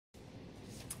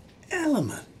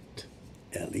element.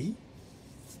 Element.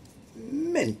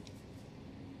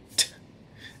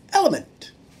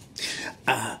 Element.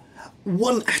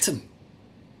 One atom.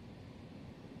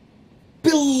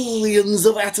 Billions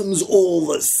of atoms all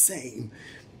the same.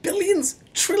 Billions,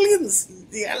 trillions,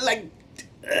 yeah, like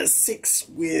 6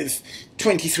 with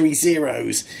 23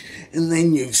 zeros. And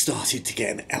then you've started to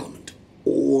get an element.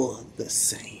 All the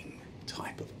same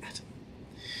type of atom.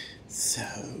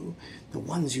 So, the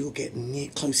ones you're getting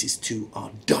closest to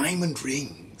are diamond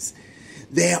rings.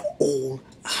 They're all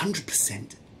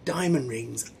 100% diamond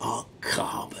rings are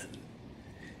carbon.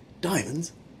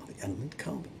 Diamonds are the element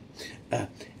carbon.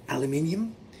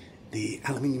 Aluminium, the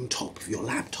aluminium top of your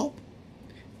laptop,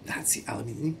 that's the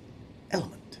aluminium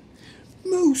element.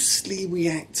 Mostly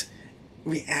react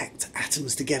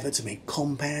atoms together to make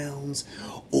compounds,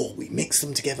 or we mix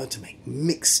them together to make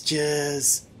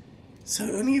mixtures.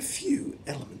 So only a few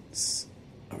elements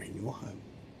are in your home.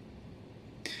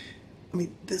 I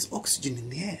mean, there's oxygen in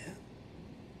the air,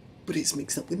 but it's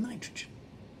mixed up with nitrogen.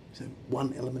 So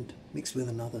one element mixed with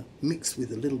another, mixed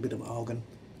with a little bit of argon,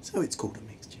 so it's called a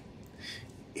mixture.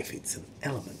 If it's an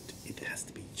element, it has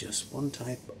to be just one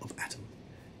type of atom,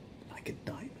 like a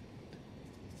diamond.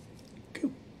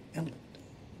 Cool, element.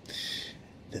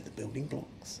 They're the building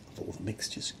blocks of all the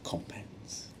mixtures,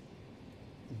 compounds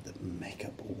that make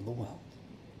up all the world.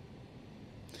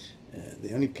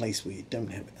 The only place where you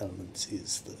don't have elements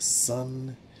is the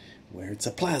sun, where it's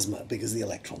a plasma because the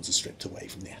electrons are stripped away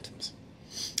from the atoms.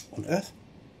 On Earth,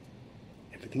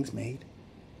 everything's made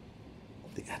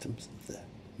of the atoms of the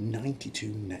 92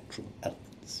 natural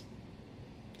elements.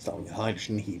 Starting with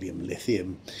hydrogen, helium,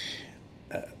 lithium,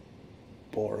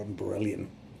 boron, beryllium,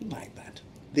 like that.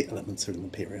 The elements are in the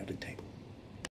periodic table.